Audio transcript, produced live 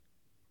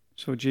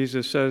So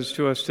Jesus says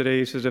to us today,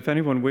 he says, if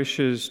anyone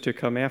wishes to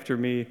come after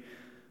me,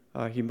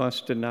 he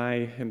must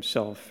deny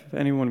himself. If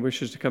anyone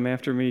wishes to come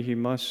after me, he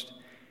must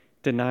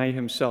deny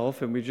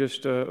himself. And we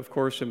just, of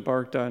course,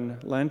 embarked on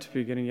Lent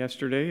beginning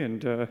yesterday,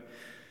 and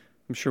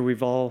I'm sure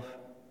we've all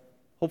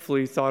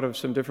hopefully thought of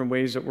some different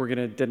ways that we're going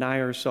to deny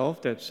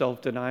ourselves, that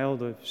self-denial,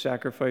 the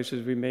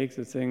sacrifices we make,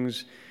 the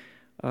things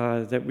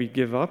that we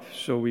give up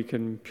so we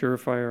can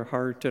purify our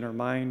heart and our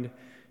mind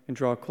and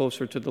draw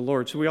closer to the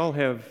Lord. So we all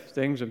have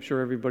things. I'm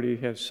sure everybody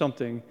has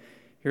something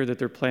here that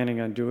they're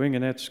planning on doing,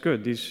 and that's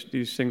good.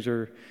 These things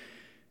are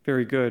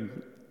very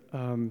good.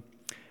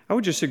 I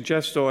would just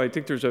suggest, though, I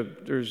think there's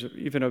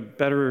even a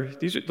better.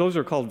 Those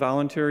are called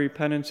voluntary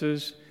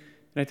penances,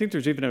 and I think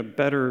there's even a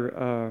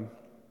better.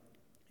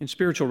 And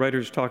spiritual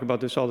writers talk about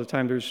this all the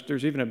time.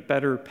 There's even a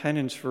better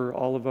penance for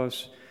all of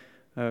us.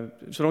 So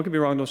don't get me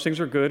wrong; those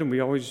things are good, and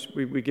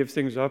we give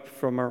things up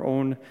from our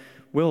own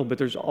will. But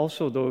there's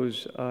also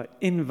those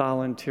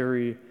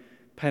involuntary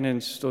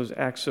penance, those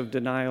acts of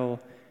denial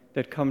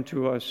that come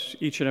to us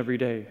each and every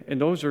day.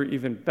 And those are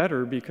even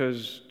better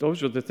because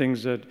those are the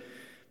things that,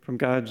 from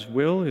God's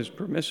will, His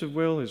permissive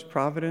will, His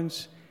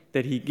providence,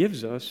 that He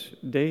gives us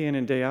day in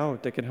and day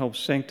out that can help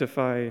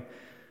sanctify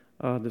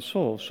the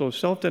soul. So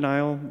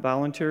self-denial,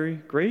 voluntary,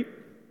 great.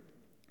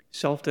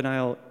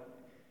 Self-denial,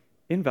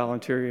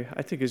 involuntary,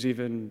 I think is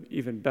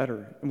even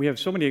better. And we have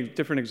so many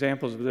different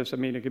examples of this. I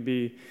mean, it could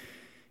be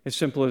as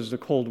simple as the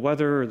cold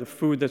weather or the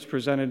food that's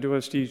presented to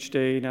us each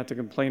day, not to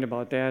complain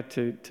about that,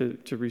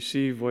 to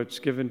receive what's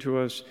given to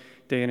us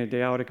day in and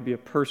day out. It could be a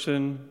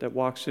person that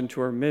walks into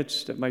our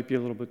midst that might be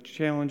a little bit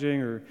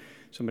challenging, or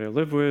somebody I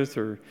live with,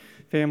 or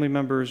family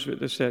members,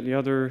 this, that, and the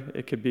other.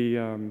 It could be,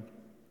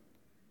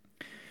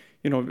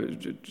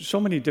 so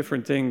many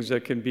different things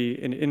that can be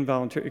an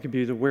involuntary. It could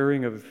be the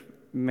wearing of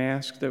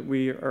masks that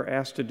we are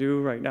asked to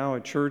do right now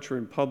at church or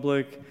in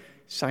public,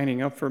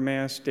 signing up for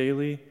Mass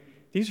daily.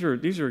 These are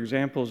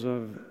examples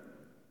of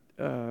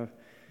an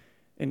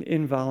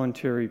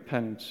involuntary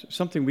penance,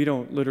 something we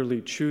don't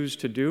literally choose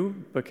to do,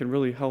 but can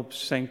really help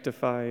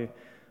sanctify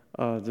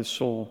the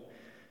soul.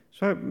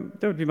 So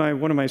that would be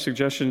one of my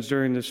suggestions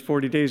during this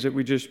 40 days, that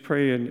we just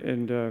pray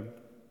and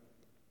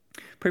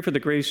pray for the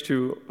grace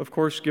to, of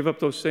course, give up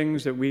those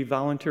things that we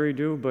voluntarily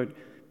do, but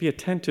be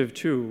attentive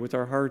too, with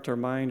our heart, our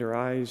mind, our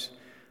eyes,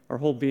 our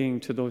whole being,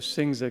 to those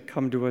things that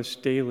come to us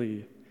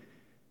daily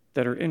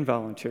that are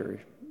involuntary.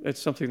 It's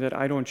something that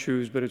I don't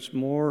choose, but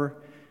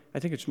I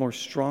think it's more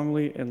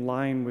strongly in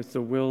line with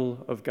the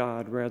will of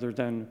God rather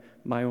than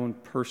my own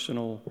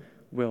personal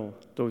will,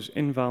 those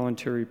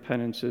involuntary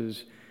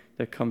penances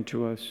that come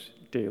to us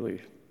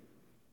daily.